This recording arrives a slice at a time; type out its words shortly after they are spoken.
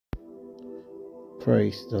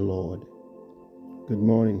Praise the Lord. Good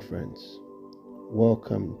morning, friends.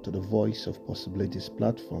 Welcome to the Voice of Possibilities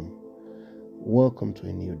platform. Welcome to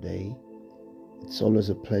a new day. It's always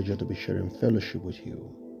a pleasure to be sharing fellowship with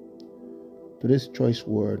you. Today's choice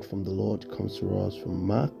word from the Lord comes to us from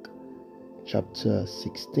Mark chapter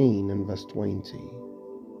 16 and verse 20.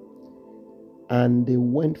 And they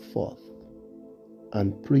went forth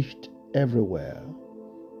and preached everywhere,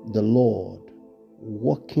 the Lord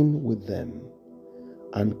walking with them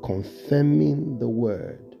and confirming the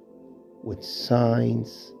word with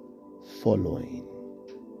signs following.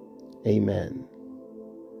 Amen.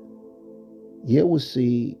 Here we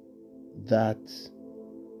see that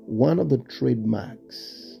one of the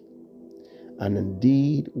trademarks and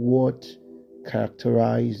indeed what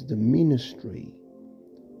characterized the ministry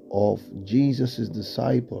of Jesus'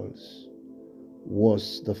 disciples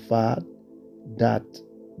was the fact that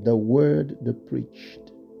the word they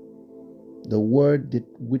preached, the word they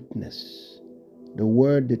witnessed, the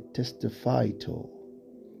word they testified to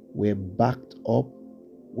were backed up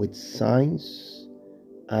with signs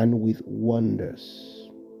and with wonders.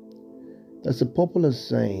 There's a popular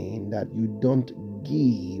saying that you don't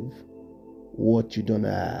give what you don't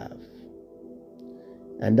have.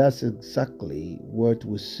 And that's exactly what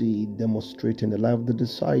we see demonstrated in the life of the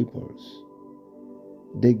disciples.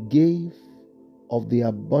 They gave of the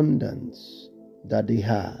abundance that they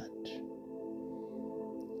had.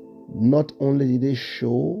 Not only did they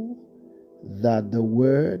show that the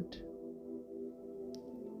word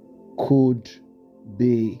could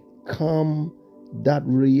become that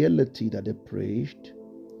reality that they preached,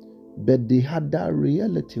 but they had that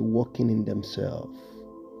reality working in themselves.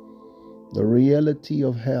 The reality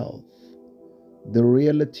of health, the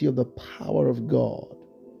reality of the power of God,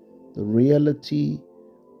 the reality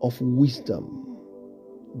of wisdom,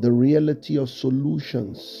 the reality of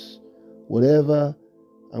solutions, whatever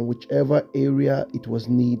and whichever area it was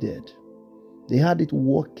needed. They had it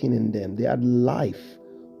working in them. They had life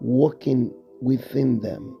working within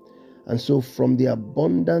them. And so from the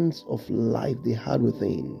abundance of life they had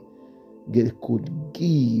within, they could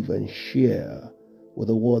give and share with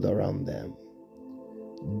the world around them.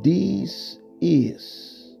 This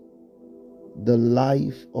is the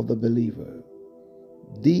life of the believer.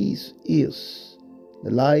 This is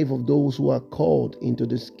the life of those who are called into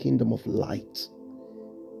this kingdom of light.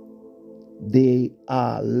 They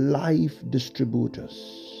are life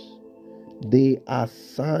distributors. They are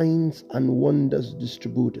signs and wonders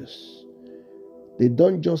distributors. They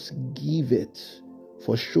don't just give it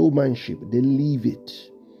for showmanship, they live it.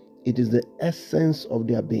 It is the essence of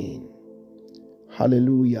their being.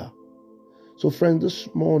 Hallelujah. So friends, this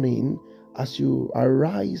morning, as you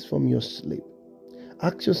arise from your sleep,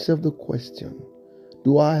 ask yourself the question,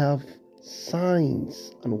 do I have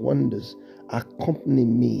signs and wonders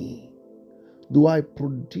accompanying me? Do I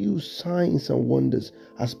produce signs and wonders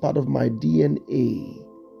as part of my DNA?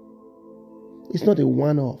 It's not a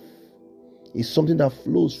one-off. It's something that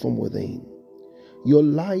flows from within. Your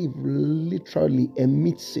life literally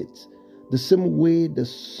emits it the same way the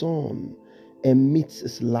sun emits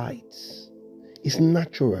its light. It's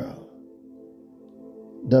natural.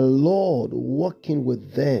 The Lord working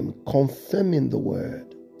with them, confirming the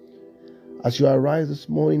word. As you arise this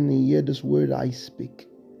morning and hear this word I speak,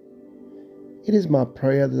 it is my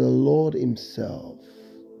prayer that the Lord himself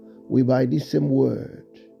will, by this same word,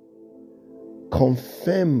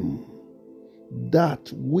 confirm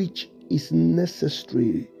that which is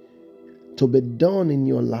necessary to be done in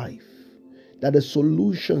your life, that the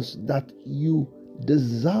solutions that you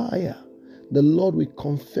desire, the Lord will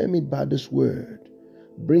confirm it by this word,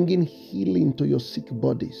 bringing healing to your sick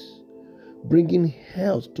bodies, bringing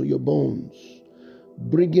health to your bones,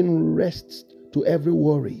 bringing rest to every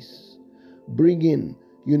worries, bringing,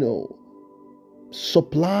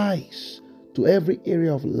 supplies to every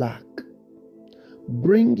area of lack,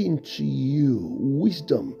 bringing to you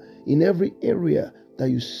wisdom in every area that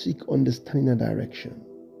you seek understanding and direction.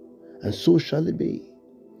 And so shall it be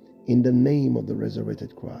in the name of the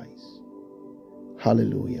resurrected Christ.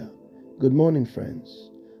 Hallelujah. Good morning, friends.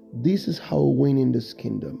 This is how we win in this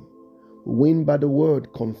kingdom. We win by the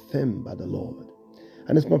word confirmed by the Lord.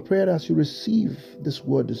 And it's my prayer that as you receive this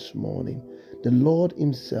word this morning, the Lord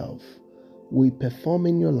himself will perform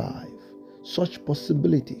in your life such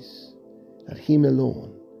possibilities that him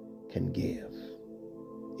alone can give.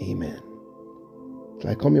 Amen. Till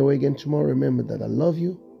I come your way again tomorrow, remember that I love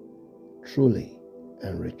you truly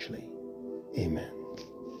and richly. Amen.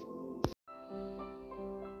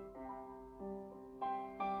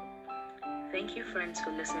 Thank you friends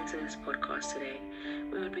for listening to this podcast today.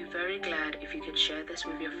 We would be very glad if you could share this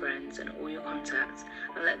with your friends and all your contacts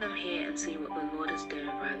and let them hear and see what the Lord is doing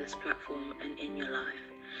via this platform and in your life.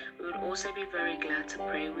 We would also be very glad to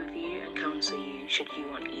pray with you and counsel you should you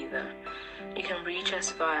want either. You can reach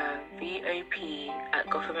us via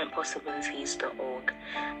vop@governmentpossibilities.org.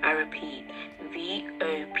 I repeat,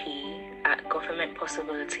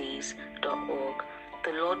 vop@governmentpossibilities.org.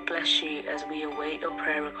 The Lord bless you as we await your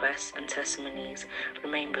prayer requests and testimonies.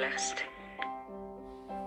 Remain blessed.